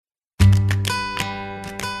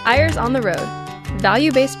Eyre's on the Road,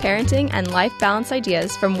 value-based parenting and life balance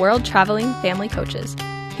ideas from world-traveling family coaches.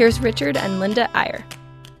 Here's Richard and Linda Eyre.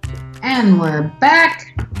 And we're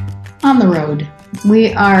back on the road.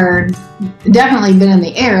 We are definitely been in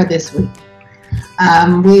the air this week.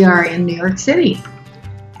 We are in New York City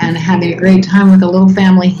and having a great time with a little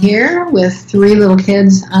family here with 3 little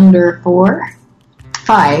kids under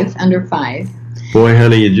 5. Boy,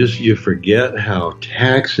 honey, you forget how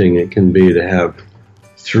taxing it can be to have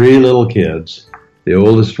 3 little kids, the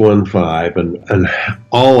oldest one 5, and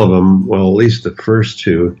all of them, well, at least the first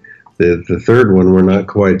 2. The third one, we're not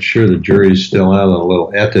quite sure. The jury's still out on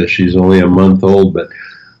little Etta. She's only a month old, but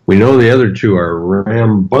we know the other 2 are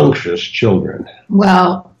rambunctious children.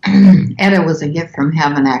 Well, Etta was a gift from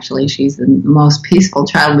heaven, actually. She's the most peaceful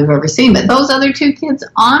child we've ever seen. But those other 2 kids,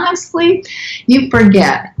 honestly, you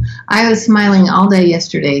forget. I was smiling all day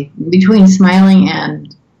yesterday, between smiling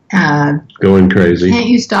and going crazy. Can't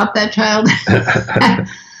you stop that child?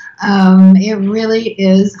 It really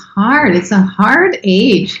is hard. It's a hard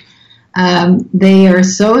age. They are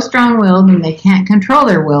so strong-willed and they can't control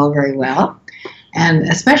their will very well. And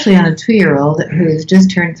especially on a 2-year-old who's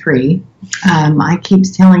just turned 3, I keep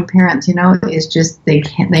telling parents, it's just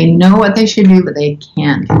they know what they should do, but they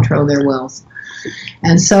can't control their wills.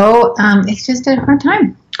 And so it's just a hard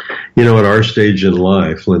time. At our stage in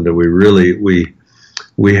life, Linda,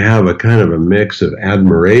 we have a kind of a mix of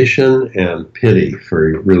admiration and pity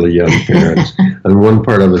for really young parents. And one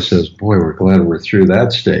part of us says, boy, we're glad we're through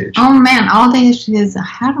that stage. Oh, man, all they is,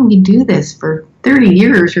 how do we do this for 30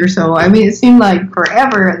 years or so? I mean, it seemed like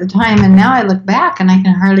forever at the time, and now I look back and I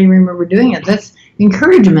can hardly remember doing it. That's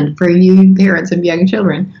encouragement for you parents of young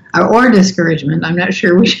children, or discouragement. I'm not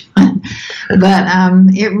sure which one. But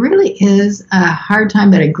it really is a hard time,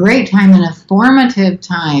 but a great time and a formative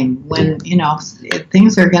time when,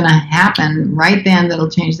 things are going to happen right then that'll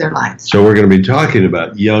change their lives. So we're going to be talking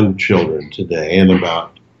about young children today and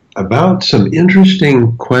about some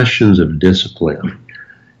interesting questions of discipline.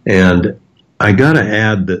 And I got to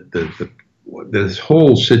add that this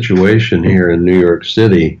whole situation here in New York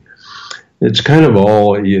City, it's kind of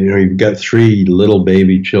all, you've got 3 little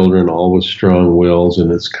baby children, all with strong wills,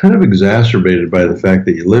 and it's kind of exacerbated by the fact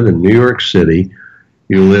that you live in New York City.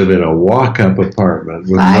 You live in a walk-up apartment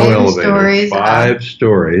with no elevator, 5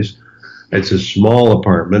 stories. It's a small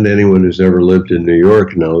apartment. Anyone who's ever lived in New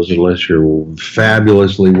York knows, unless you're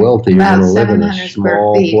fabulously wealthy, you're going to live in a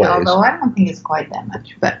small place. Although I don't think it's quite that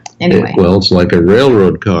much, but anyway. It's like a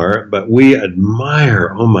railroad car, but we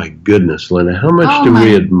admire, oh my goodness, Linda, how much do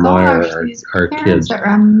we admire our kids? Are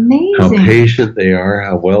amazing. How patient they are,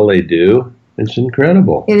 how well they do. It's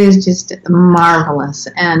incredible. It is just marvelous.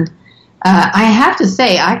 And I have to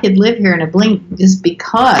say, I could live here in a blink just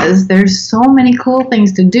because there's so many cool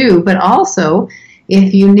things to do. But also,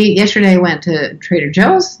 if you need, yesterday I went to Trader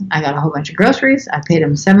Joe's. I got a whole bunch of groceries. I paid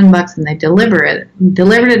them $7 and they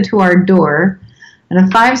delivered it to our door. And a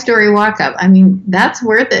 5-story walk-up. I mean, that's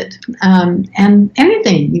worth it. And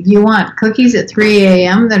anything, if you want cookies at 3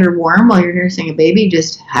 a.m. that are warm while you're nursing a baby,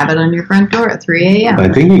 just have it on your front door at 3 a.m. I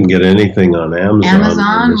think you can get anything on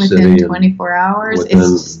Amazon within 24 hours. It's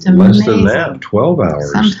just amazing. Less than that, 12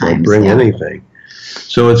 hours. Sometimes, they'll bring anything.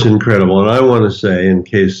 So it's incredible. And I want to say, in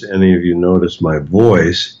case any of you notice my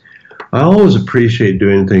voice, I always appreciate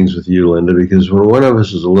doing things with you, Linda, because when one of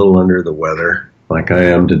us is a little under the weather, like I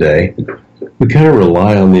am today, we kind of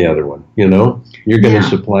rely on the other one, You're going to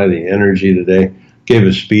supply the energy today. Gave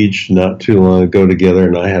a speech not too long ago together,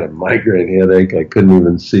 and I had a migraine headache. I couldn't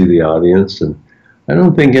even see the audience, and I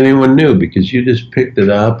don't think anyone knew because you just picked it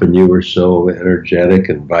up, and you were so energetic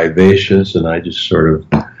and vivacious, and I just sort of,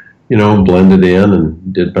 blended in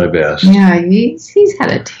and did my best. Yeah, he's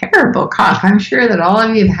had a terrible cough. I'm sure that all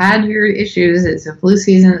of you have had your issues. It's a flu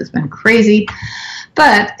season. It's been crazy.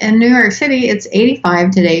 But in New York City, it's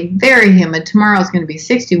 85 today, very humid. Tomorrow's going to be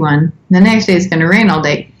 61. The next day it's going to rain all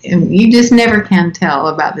day. And you just never can tell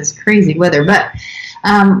about this crazy weather. But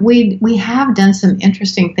we have done some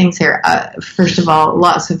interesting things here. First of all,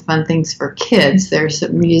 lots of fun things for kids. There's a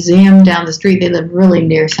museum down the street. They live really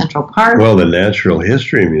near Central Park. Well, the Natural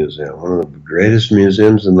History Museum, one of the greatest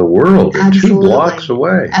museums in the world. They're 2 blocks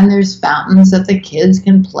away. And there's fountains that the kids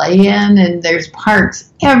can play in, and there's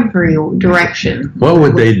parks every direction. What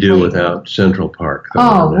would they do without Central Park?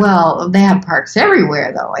 Well, they have parks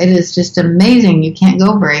everywhere, though. It is just amazing. You can't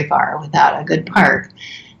go very far without a good park.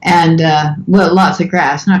 And, lots of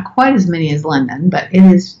grass. Not quite as many as London, but it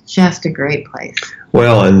is just a great place.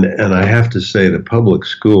 Well, and I have to say the public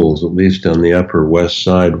schools, at least on the Upper West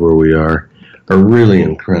Side where we are are really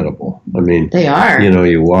incredible. I mean, they are.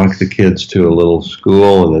 You walk the kids to a little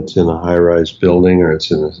school and it's in a high-rise building or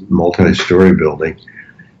it's in a multi-story building.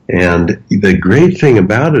 And the great thing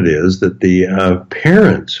about it is that the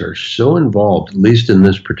parents are so involved, at least in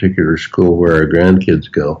this particular school where our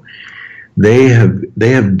grandkids go. They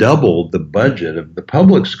have doubled the budget of the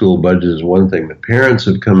public school budget is one thing. The parents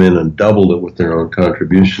have come in and doubled it with their own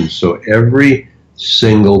contributions. So every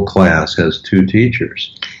single class has 2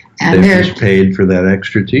 teachers. And they're just paid for that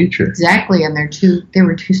extra teacher. Exactly, and there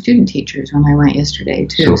were 2 student teachers when I went yesterday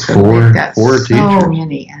too. So four teachers. So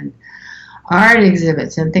many and art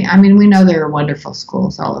exhibits and things. I mean, we know there are wonderful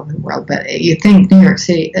schools all over the world, but you think New York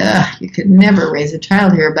City, you could never raise a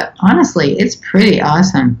child here. But honestly, it's pretty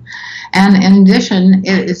awesome. And in addition,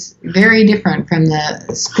 it is very different from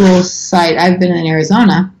the school site. I've been in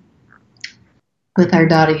Arizona with our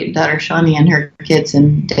daughter Shawnee and her kids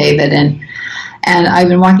and David, and I've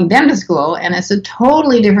been walking them to school, and it's a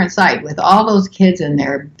totally different site with all those kids in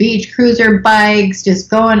their beach cruiser bikes just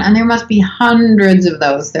going, and there must be hundreds of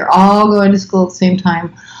those. They're all going to school at the same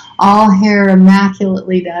time, all hair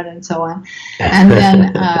immaculately done and so on, and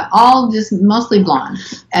then all just mostly blonde.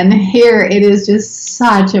 And here it is just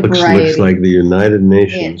such a variety. Looks like the United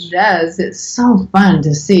Nations. It does. It's so fun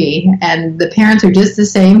to see, and the parents are just the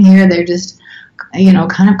same here. They're just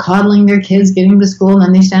kind of coddling their kids, getting them to school, and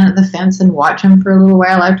then they stand at the fence and watch them for a little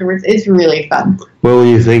while afterwards. It's really fun. Well, when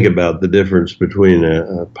you think about the difference between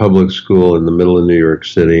a public school in the middle of New York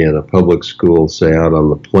City and a public school, say, out on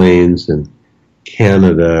the plains in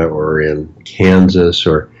Canada or in Kansas,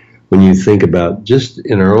 or when you think about just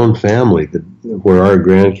in our own family, where our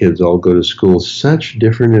grandkids all go to school, such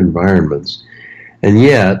different environments. And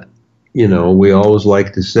yet, we always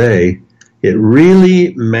like to say, it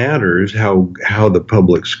really matters how the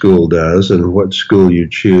public school does and what school you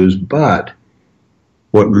choose, but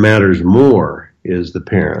what matters more is the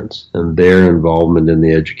parents and their involvement in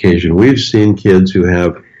the education. We've seen kids who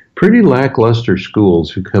have pretty lackluster schools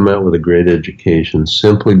who come out with a great education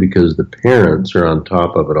simply because the parents are on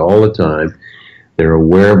top of it all the time. They're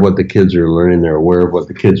aware of what the kids are learning, they're aware of what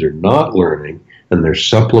the kids are not learning, and they're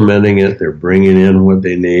supplementing it, they're bringing in what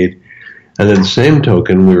they need. And at the same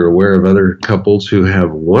token, we're aware of other couples who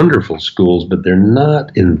have wonderful schools, but they're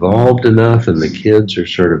not involved enough, and the kids are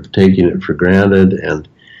sort of taking it for granted, and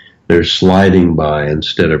they're sliding by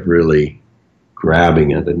instead of really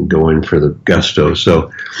grabbing it and going for the gusto.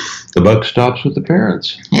 So the buck stops with the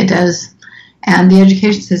parents. It does. And the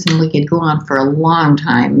education system, we could go on for a long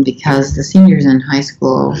time because the seniors in high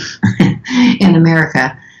school in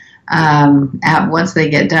America, once they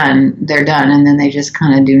get done, they're done, and then they just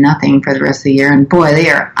kind of do nothing for the rest of the year. And boy, they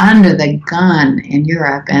are under the gun in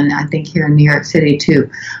Europe, and I think here in New York City too,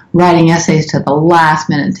 writing essays to the last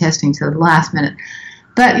minute, testing to the last minute.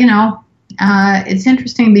 But it's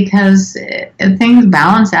interesting because things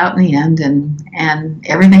balance out in the end, and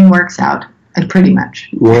everything works out pretty much.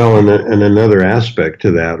 Well, and another aspect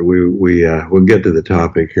to that, we'll get to the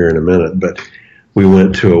topic here in a minute, but we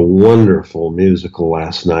went to a wonderful musical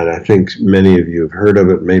last night. I think many of you have heard of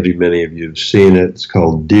it. Maybe many of you have seen it. It's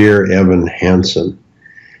called Dear Evan Hansen,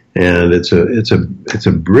 and it's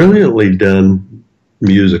a brilliantly done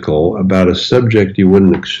musical about a subject you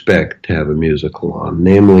wouldn't expect to have a musical on,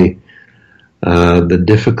 namely the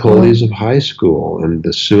difficulties of high school and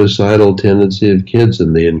the suicidal tendency of kids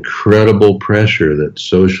and the incredible pressure that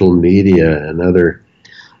social media and other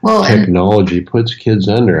technology puts kids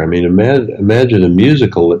under. I mean, imagine a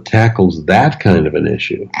musical that tackles that kind of an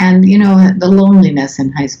issue. And, the loneliness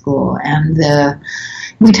in high school. And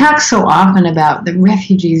we talk so often about the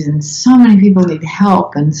refugees, and so many people need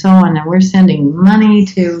help and so on. And we're sending money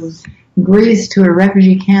to Greece to a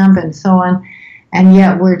refugee camp and so on. And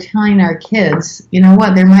yet we're telling our kids,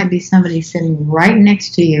 there might be somebody sitting right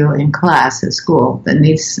next to you in class at school that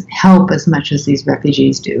needs help as much as these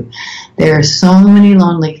refugees do. There are so many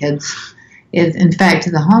lonely kids. In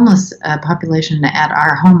fact, the homeless population at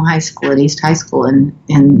our home high school, at East High School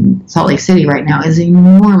in Salt Lake City right now, is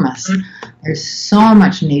enormous. There's so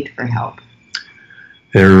much need for help.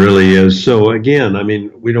 There really is. So again,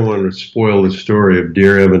 we don't want to spoil the story of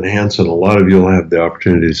Dear Evan Hansen. A lot of you will have the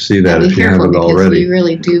opportunity to see that if you haven't already. We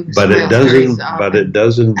really do. But it doesn't. But it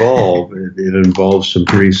does involve. It involves some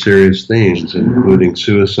pretty serious themes, including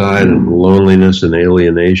suicide and loneliness and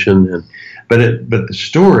alienation. But the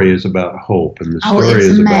story is about hope, and the story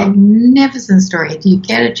is about. It's a magnificent story. If you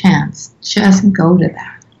get a chance, just go to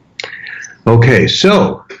that. Okay,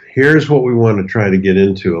 so here's what we want to try to get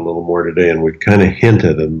into a little more today, and we've kind of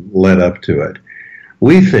hinted and led up to it.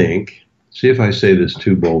 We think, see if I say this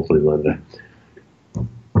too boldly, Linda,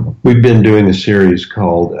 We've been doing a series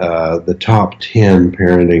called The Top 10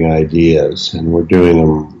 Parenting Ideas, and we're doing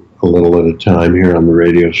them a little at a time here on the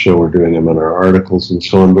radio show. We're doing them in our articles and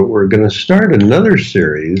so on, but we're going to start another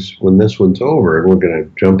series when this one's over, and we're going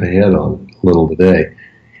to jump ahead on it a little today.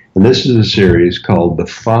 And this is a series called The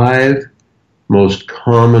 5 Most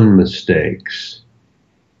Common Mistakes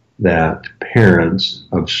That Parents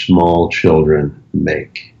of Small Children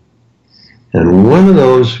Make. And one of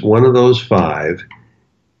those 5,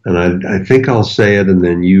 and I think I'll say it and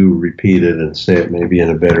then you repeat it and say it maybe in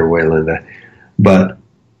a better way, Linda, but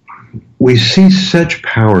we see such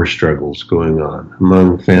power struggles going on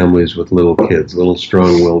among families with little kids, little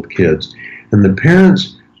strong-willed kids, and the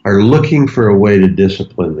parents are looking for a way to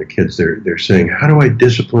discipline the kids. They're saying, how do I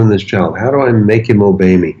discipline this child? How do I make him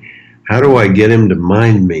obey me? How do I get him to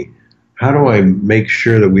mind me? How do I make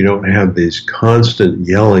sure that we don't have this constant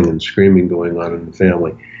yelling and screaming going on in the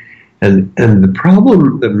family? And the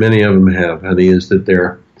problem that many of them have, honey, is that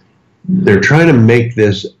they're trying to make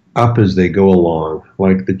this up as they go along.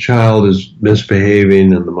 Like the child is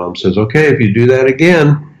misbehaving and the mom says, okay, if you do that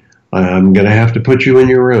again, I'm going to have to put you in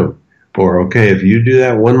your room. Or, okay, if you do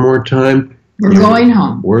that one more time, we're going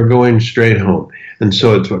home. We're going straight home. And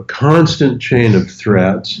so it's a constant chain of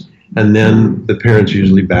threats. And then the parents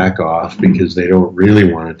usually back off because they don't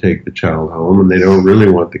really want to take the child home and they don't really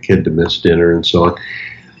want the kid to miss dinner and so on.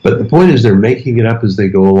 But the point is they're making it up as they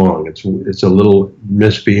go along. It's a little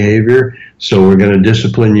misbehavior, so we're going to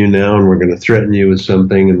discipline you now and we're going to threaten you with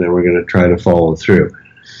something and then we're going to try to follow through.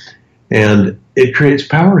 And it creates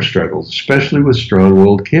power struggles, especially with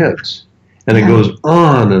strong-willed kids. And it goes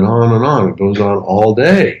on and on and on. It goes on all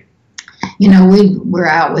day. You know, we were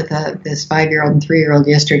out with this 5-year-old and 3-year-old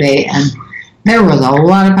yesterday, and there was a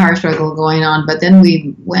lot of power struggle going on, but then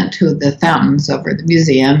we went to the fountains over at the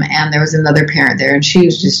museum, and there was another parent there, and she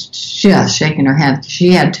was just shaking her head.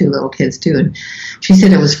 She had 2 little kids, too, and she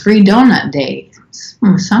said it was free donut day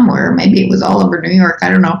somewhere. Maybe it was all over New York, I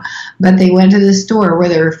don't know. But they went to the store where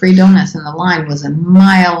there were free donuts, and the line was a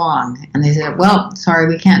mile long. And they said, well, sorry,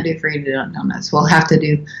 we can't do free donuts. We'll have to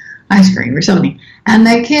do ice cream or something. And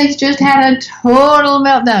the kids just had a total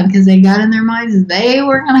meltdown because they got in their minds they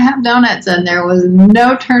were going to have donuts, and there was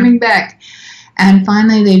no turning back. And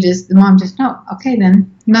finally, the mom just, no, okay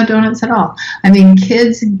then, no donuts at all. I mean,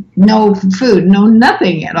 kids, no food, no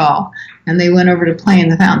nothing at all. And they went over to play in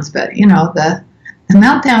the fountains. But, you know, the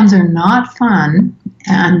meltdowns are not fun,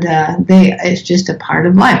 and it's just a part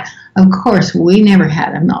of life. Of course, we never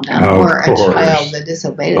had a meltdown or a child that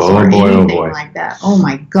disobeyed us or anything like that. Oh,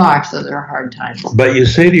 my gosh, those are hard times. But you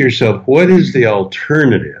say to yourself, what is the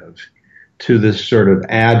alternative to this sort of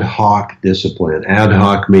ad hoc discipline? Ad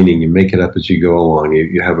hoc meaning you make it up as you go along.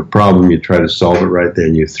 You have a problem, you try to solve it right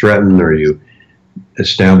then. You threaten or you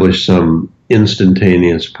establish some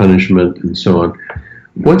instantaneous punishment and so on.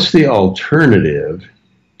 What's the alternative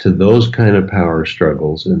to those kind of power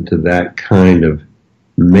struggles and to that kind of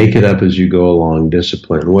make it up as you go along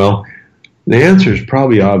discipline? Well, the answer is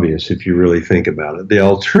probably obvious if you really think about it. The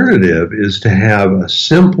alternative is to have a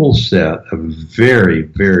simple set of very,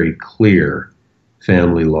 very clear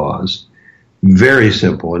family laws. Very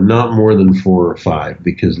simple, and not more than 4 or 5,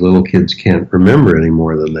 because little kids can't remember any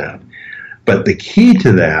more than that. But the key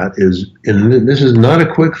to that is, and this is not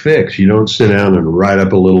a quick fix. You don't sit down and write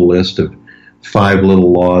up a little list of 5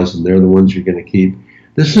 little laws, and they're the ones you're going to keep.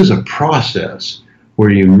 This is a process where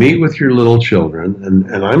you meet with your little children,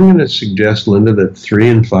 and I'm going to suggest, Linda, that 3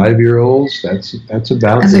 and 5-year-olds, that's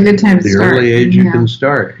about a good time to the start. early age you can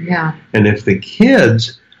start. Yeah. And if the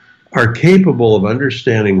kids are capable of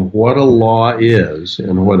understanding what a law is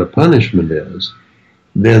and what a punishment is,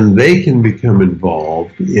 then they can become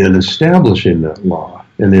involved in establishing that law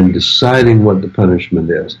and in deciding what the punishment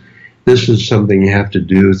is. This is something you have to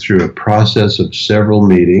do through a process of several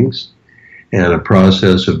meetings and a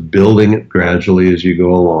process of building it gradually as you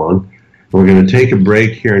go along. We're going to take a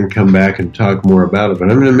break here and come back and talk more about it,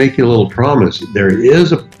 but I'm going to make you a little promise. There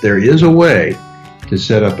is a way to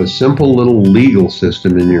set up a simple little legal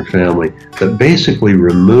system in your family that basically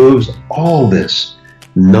removes all this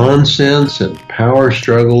nonsense and power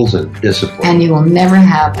struggles and discipline. And you will never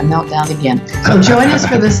have a meltdown again. So join us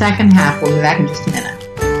for the second half. We'll be back in just a minute.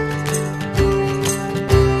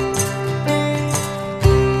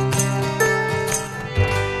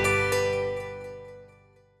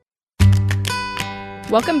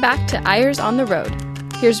 Welcome back to Eyres on the Road.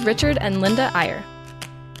 Here's Richard and Linda Eyre.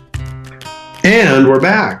 And we're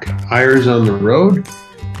back. Eyres on the Road,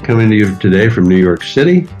 coming to you today from New York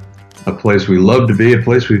City, a place we love to be, a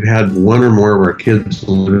place we've had one or more of our kids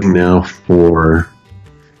living now for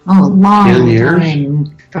Oh, long 10 years?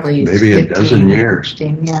 time. Probably Maybe 15, a dozen years.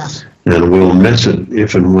 15, yeah. And we'll miss it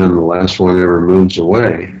if and when the last one ever moves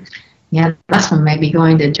away. Yeah, this one may be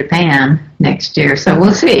going to Japan next year, so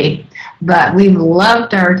we'll see. But we've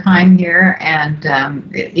loved our time here, and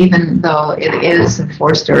even though it is a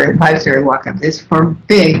 4-story, 5-story walk-up, it's 4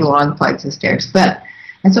 big, long flights of stairs. But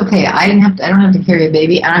it's okay. I don't have to carry a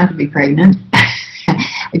baby. I don't have to be pregnant.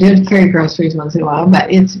 I do have to carry groceries once in a while,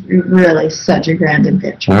 but it's really such a grand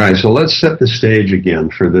adventure. All right, so let's set the stage again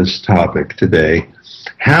for this topic today.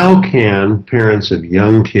 How can parents of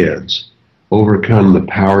young kids overcome the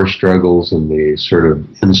power struggles and the sort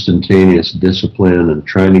of instantaneous discipline and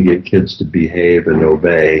trying to get kids to behave and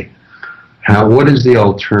obey? What is the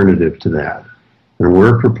alternative to that? And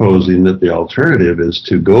we're proposing that the alternative is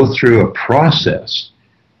to go through a process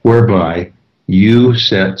whereby you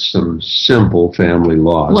set some simple family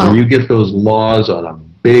laws. Well, and you get those laws on a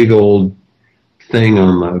big old thing,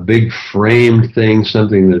 on a big framed thing,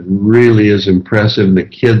 something that really is impressive. The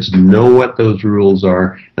kids know what those rules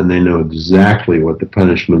are, and they know exactly what the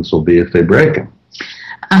punishments will be if they break them.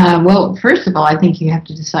 Well, first of all, I think you have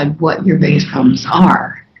to decide what your biggest problems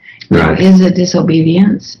are. Right. Is it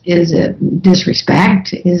disobedience? Is it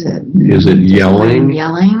disrespect? Is it yelling?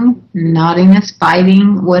 Yelling, naughtiness,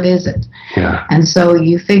 fighting? What is it? Yeah. And so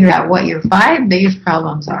you figure out what your 5 biggest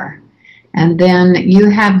problems are. And then you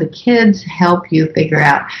have the kids help you figure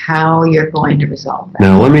out how you're going to resolve that.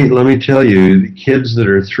 Now, let me tell you, the kids that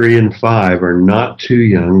are 3 and 5 are not too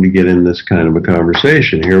young to get in this kind of a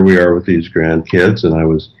conversation. Here we are with these grandkids, and I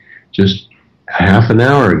was just half an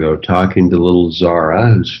hour ago talking to little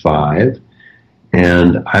Zara, who's 5,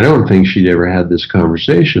 and I don't think she'd ever had this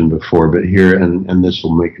conversation before, but here, and this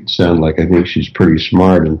will make it sound like I think she's pretty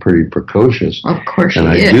smart and pretty precocious. Of course she is.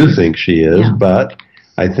 And I do think she is, Yeah. But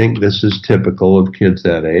I think this is typical of kids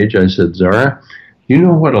that age. I said, Zara, you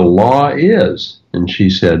know what a law is? And she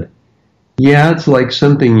said, yeah, it's like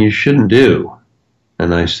something you shouldn't do.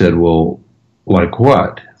 And I said, well, like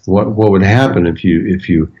what? What would happen if you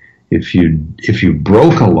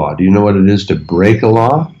broke a law? Do you know what it is to break a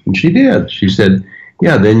law? And she did. She said,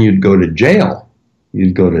 yeah, then you'd go to jail.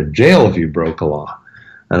 You'd go to jail if you broke a law.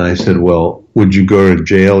 And I said, well, would you go to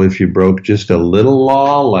jail if you broke just a little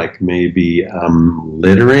law, like maybe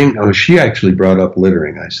littering? Oh, she actually brought up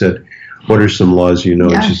littering. I said, what are some laws you know?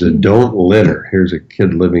 Yeah. And she said, don't litter. Here's a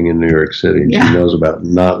kid living in New York City, and Yeah. she knows about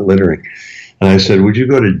not littering. And I said, would you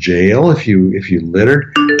go to jail if you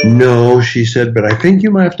littered? No, she said, but I think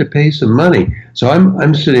you might have to pay some money. So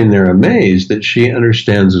I'm sitting there amazed that she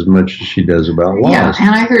understands as much as she does about laws. Yeah,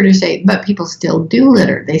 and I heard her say, but people still do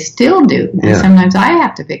litter. They still do. And Yeah. sometimes I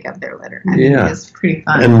have to pick up their litter. I think it's pretty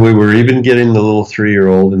fun. And we were even getting the little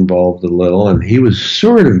 3-year-old involved a little, and he was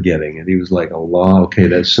sort of getting it. He was like, a law, okay,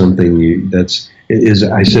 that's something I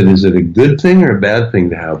said, is it a good thing or a bad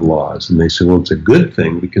thing to have laws? And they said, well, it's a good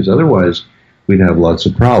thing, because otherwise we'd have lots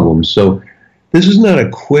of problems. So this is not a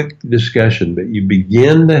quick discussion, but you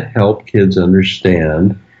begin to help kids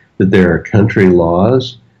understand that there are country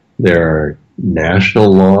laws, there are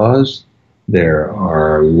national laws, there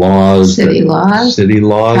are laws, City laws,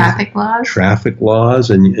 traffic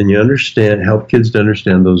laws, and you help kids to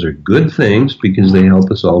understand those are good things because they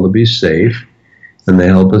help us all to be safe, and they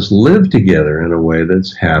help us live together in a way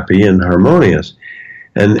that's happy and harmonious.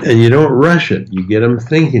 And you don't rush it. You get them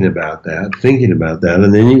thinking about that,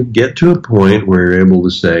 and then you get to a point where you're able to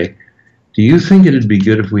say, do you think it'd be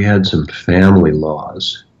good if we had some family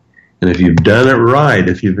laws? And if you've done it right,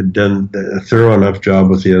 if you've done a thorough enough job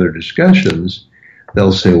with the other discussions,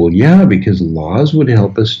 they'll say, well, yeah, because laws would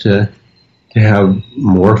help us to have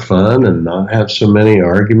more fun and not have so many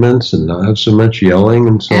arguments and not have so much yelling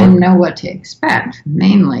and so on. And know what to expect,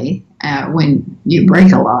 mainly when you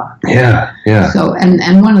break a law. Yeah. So,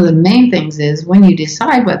 and one of the main things is when you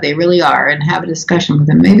decide what they really are and have a discussion with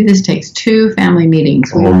them, maybe this takes 2 family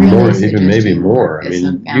meetings. Or more, even maybe more. I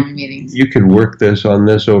mean, family meetings. You could work on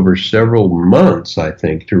this over several months, I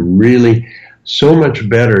think, to really so much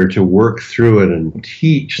better to work through it and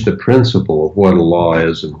teach the principle of what a law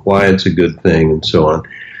is and why it's a good thing and so on.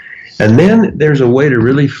 And then there's a way to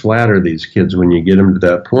really flatter these kids when you get them to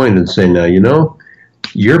that point and say, now,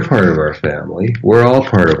 you're part of our family. We're all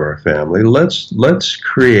part of our family. Let's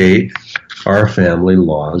create our family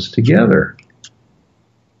laws together.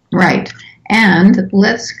 Right. And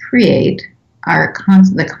let's create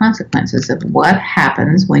the consequences of what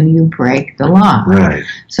happens when you break the law. Right.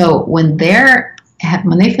 So when they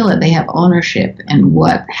feel that they have ownership in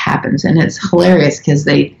what happens, and it's hilarious because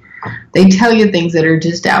they tell you things that are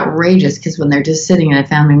just outrageous, because when they're just sitting in a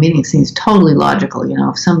family meeting, it seems totally logical.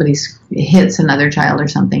 If somebody hits another child or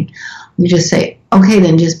something, we just say, okay,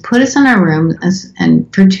 then just put us in our room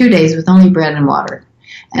and for 2 days with only bread and water.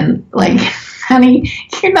 And like, honey,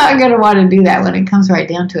 you're not going to want to do that when it comes right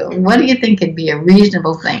down to it. What do you think would be a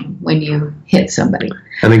reasonable thing when you hit somebody?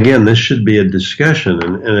 And again, this should be a discussion.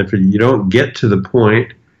 And if you don't get to the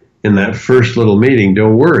point in that first little meeting,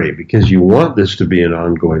 don't worry, because you want this to be an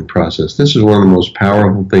ongoing process. This is one of the most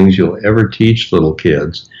powerful things you'll ever teach little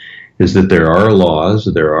kids, is that there are laws,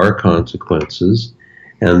 there are consequences,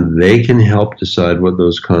 and they can help decide what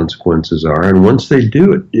those consequences are. And once they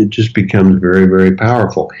do it, it just becomes very, very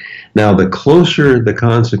powerful. Now, the closer the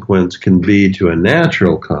consequence can be to a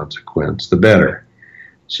natural consequence, the better.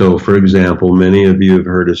 So, for example, many of you have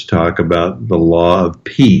heard us talk about the law of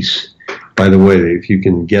peace. By the way, if you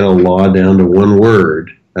can get a law down to one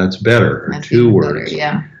word, that's better, or That's 2 even words. better,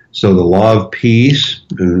 yeah. So the law of peace,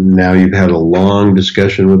 and now you've had a long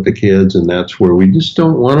discussion with the kids, and that's where we just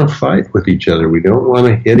don't want to fight with each other. We don't want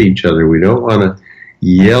to hit each other. We don't want to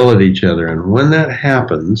yell at each other. And when that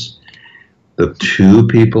happens, the 2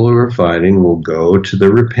 people who are fighting will go to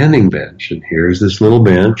the repenting bench. And here's this little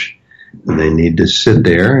bench, and they need to sit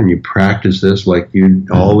there, and you practice this like you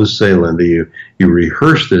always say, Linda. You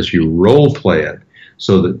rehearse this, you role play it,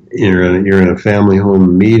 so that you're in a family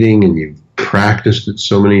home meeting, and you've practiced it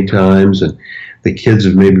so many times, and the kids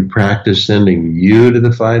have maybe practiced sending you to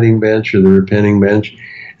the fighting bench or the repenting bench,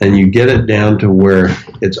 and you get it down to where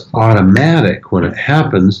it's automatic. When it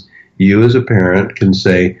happens, you as a parent can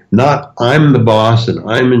say, not I'm the boss and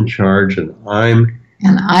I'm in charge and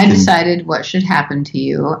I decided what should happen to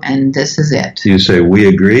you, and this is it. You say, we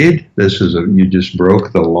agreed. You just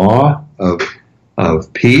broke the law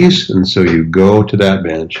of peace, and so you go to that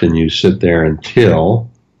bench and you sit there until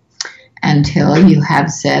you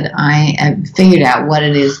have said, I have figured out what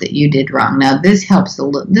it is that you did wrong. Now, this helps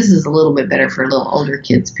this is a little bit better for little older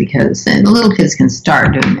kids, because the little kids can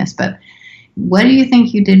start doing this, but what do you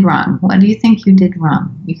think you did wrong? What do you think you did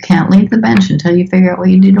wrong? You can't leave the bench until you figure out what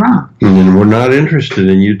you did wrong. And we're not interested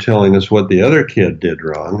in you telling us what the other kid did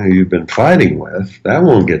wrong, who you've been fighting with. That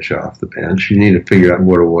won't get you off the bench. You need to figure out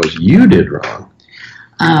what it was you did wrong.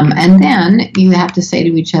 And then you have to say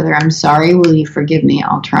to each other, I'm sorry, will you forgive me?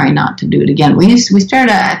 I'll try not to do it again. We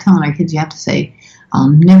started telling our kids, you have to say, I'll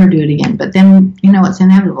never do it again. But then, it's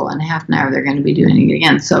inevitable. In half an hour, they're going to be doing it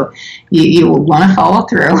again. So you will want to follow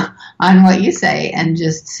through on what you say and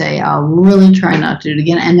just say, I'll really try not to do it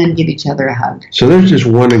again, and then give each other a hug. So there's just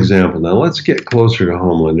one example. Now let's get closer to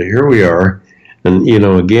home, Linda. Here we are. And,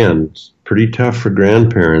 again, it's pretty tough for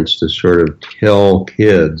grandparents to sort of tell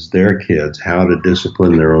their kids, how to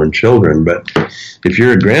discipline their own children. But if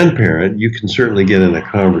you're a grandparent, you can certainly get in a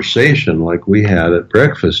conversation like we had at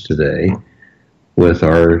breakfast today with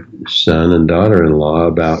our son and daughter-in-law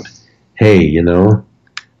about, hey,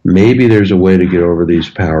 maybe there's a way to get over these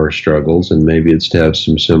power struggles, and maybe it's to have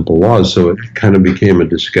some simple laws. So it kind of became a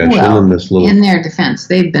discussion. Well, and in their defense,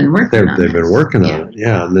 they've been working on it. They've been working on it,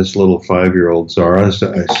 yeah. And this little 5-year-old Zara,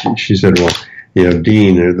 she said, well,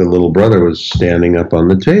 Dean, the little brother, was standing up on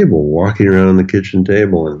the table, walking around the kitchen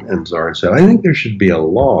table, and Zara said, I think there should be a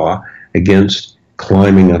law against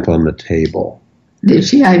climbing up on the table. Did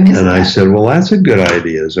she? I missed that. And I said, well, that's a good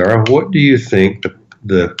idea, Zara. What do you think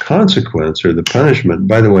the consequence or the punishment?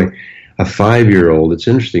 By the way, a 5-year-old, it's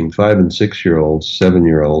interesting, 5 and 6-year-olds,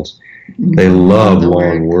 7-year-olds, they love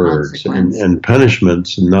long words. And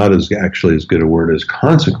punishment's not actually as good a word as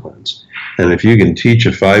consequence. And if you can teach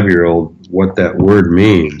a 5-year-old what that word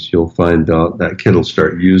means, you'll find out that kid will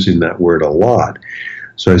start using that word a lot.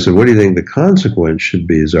 So I said, what do you think the consequence should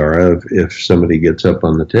be, Zara, if somebody gets up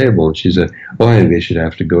on the table? And she said, well, I think they should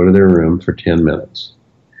have to go to their room for 10 minutes.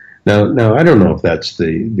 Now I don't know if that's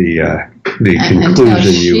the conclusion you would come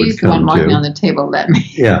to. She's the one walking on the table. That'd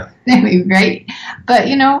be great. But,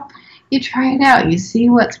 you try it out. You see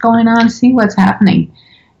what's going on, see what's happening,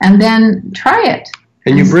 and then try it.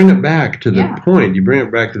 And you bring it back to the point. You bring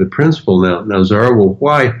it back to the principle. Now, Zara, well,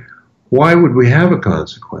 why would we have a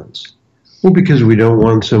consequence? Well, because we don't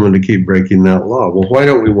want someone to keep breaking that law. Well, why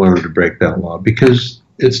don't we want them to break that law? Because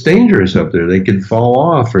it's dangerous up there. They could fall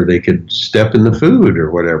off, or they could step in the food, or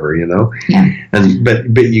whatever, Yeah. But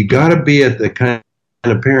you got to be at the kind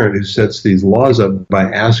of parent who sets these laws up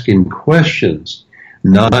by asking questions,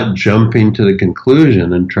 not jumping to the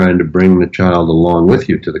conclusion and trying to bring the child along with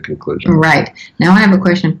you to the conclusion. Right. Now I have a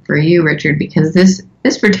question for you, Richard, because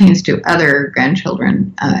this pertains to other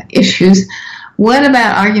grandchildren issues. What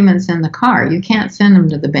about arguments in the car? You can't send them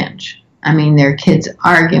to the bench. I mean, there are kids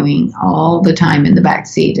arguing all the time in the back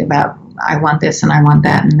seat about, I want this and I want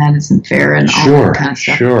that, and that isn't fair, and all that kind of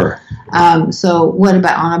stuff. Sure. So what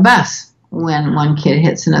about on a bus when one kid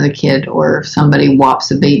hits another kid, or somebody whops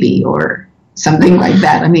a baby, or something like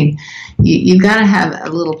that. I mean, you've got to have a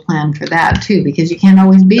little plan for that too, because you can't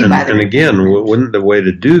always be by the. And again, wouldn't the way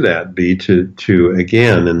to do that be to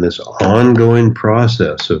again, in this ongoing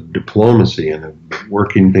process of diplomacy and of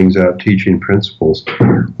working things out, teaching principles?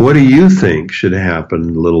 What do you think should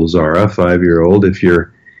happen, little Zara, 5-year-old, if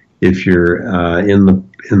you're in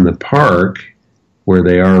the park where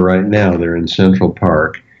they are right now? They're in Central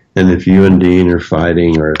Park, and if you and Dean are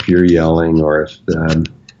fighting, or if you're yelling, or if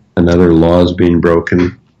another law is being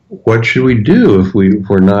broken, what should we do if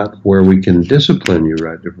we're not where we can discipline you,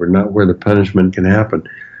 right? If we're not where the punishment can happen,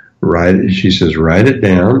 right? She says, write it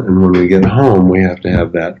down, and when we get home, we have to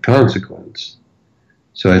have that consequence.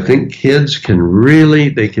 So I think kids can really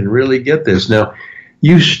get this. Now,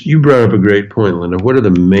 you brought up a great point, Linda. What are the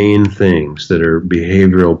main things that are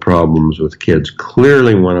behavioral problems with kids?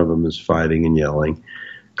 Clearly, one of them is fighting and yelling.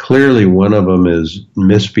 Clearly, one of them is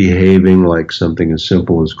misbehaving, like something as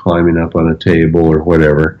simple as climbing up on a table or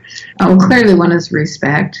whatever. Oh, clearly one is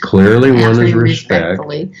respect. Clearly one is respect.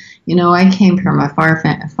 You know, I came from a farm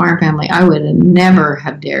family. I would never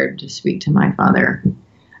have dared to speak to my father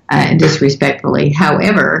disrespectfully.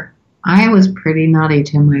 However, I was pretty naughty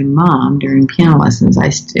to my mom during piano lessons,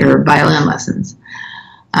 or violin lessons.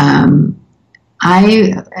 As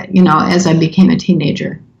I became a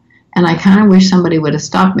teenager, and I kind of wish somebody would have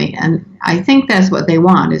stopped me. And I think that's what they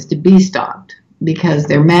want, is to be stopped, because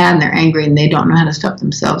they're mad and they're angry and they don't know how to stop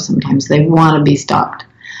themselves sometimes. They want to be stopped.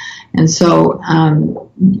 And so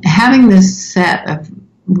having this set of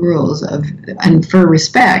rules and for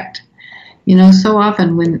respect, you know, so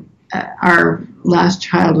often when our last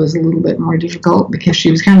child was a little bit more difficult, because she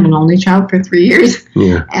was kind of an only child for 3 years.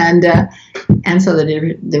 Yeah. And so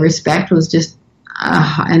the respect was just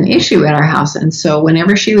an issue at our house. And so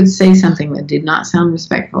whenever she would say something that did not sound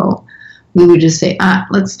respectful, we would just say,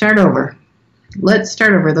 let's start over. Let's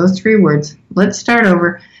start over. Those 3 words. Let's start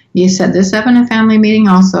over. You set this up in a family meeting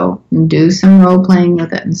also, and do some role playing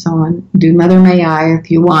with it and so on. Do Mother May I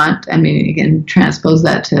if you want. I mean, you can transpose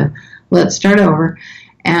that to let's start over.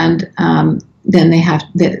 And then they have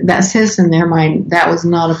that says in their mind that was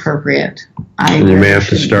not appropriate. And you may have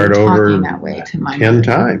to start over that way to my 10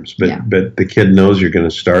 times, but the kid knows you're going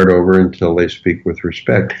to start over until they speak with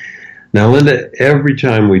respect. Now, Linda, every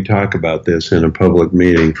time we talk about this in a public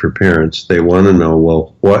meeting for parents, they want to know,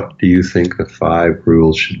 well, what do you think the 5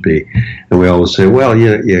 rules should be? And we always say, well,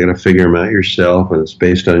 you got to figure them out yourself, and it's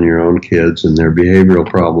based on your own kids and their behavioral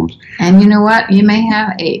problems. And you know what? You may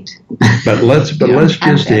have 8. But let's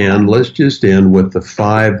just end with the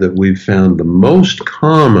 5 that we've found the most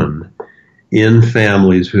common in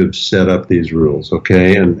families who have set up these rules,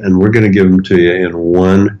 okay? And we're going to give them to you in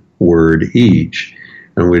 1 word each.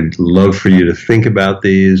 And we'd love for you to think about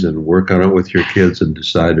these and work on it with your kids and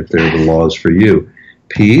decide if they're the laws for you.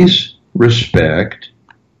 Peace, respect,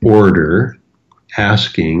 order,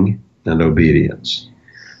 asking, and obedience.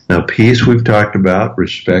 Now, peace we've talked about,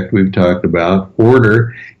 respect we've talked about,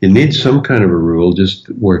 order, you need some kind of a rule just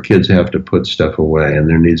where kids have to put stuff away, and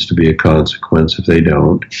there needs to be a consequence if they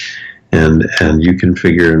don't. And you can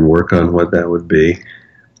figure and work on what that would be.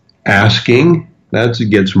 Asking, that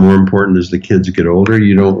gets more important as the kids get older.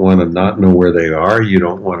 You don't want to not know where they are. You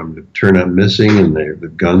don't want them to turn up missing and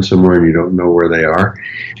they've gone somewhere and you don't know where they are.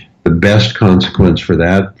 The best consequence for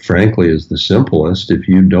that, frankly, is the simplest. If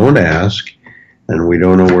you don't ask and we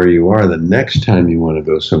don't know where you are, the next time you want to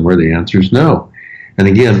go somewhere, the answer is no. And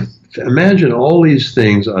again, imagine all these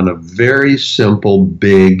things on a very simple,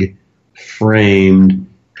 big, framed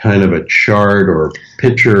kind of a chart or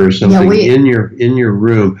picture or something in your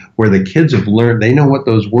room where the kids have learned, they know what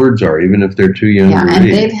those words are, even if they're too young to read. Yeah,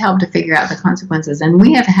 and they've helped to figure out the consequences. And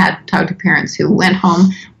we have talked to parents who went home.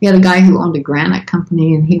 We had a guy who owned a granite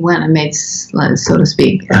company, and he went and made, so to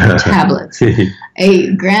speak, tablets.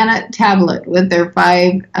 A granite tablet with their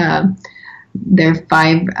 5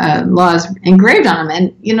 laws engraved on them.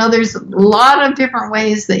 And, you know, there's a lot of different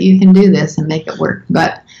ways that you can do this and make it work.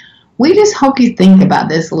 But we just hope you think about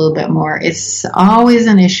this a little bit more. It's always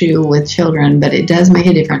an issue with children, but it does make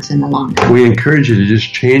a difference in the long run. We encourage you to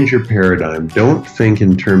just change your paradigm. Don't think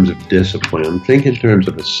in terms of discipline. Think in terms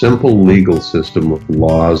of a simple legal system with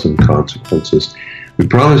laws and consequences. We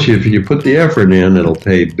promise you, if you put the effort in, it'll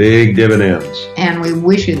pay big dividends. And we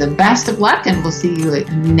wish you the best of luck, and we'll see you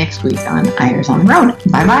next week on Eyres on the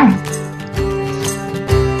Road. Bye-bye.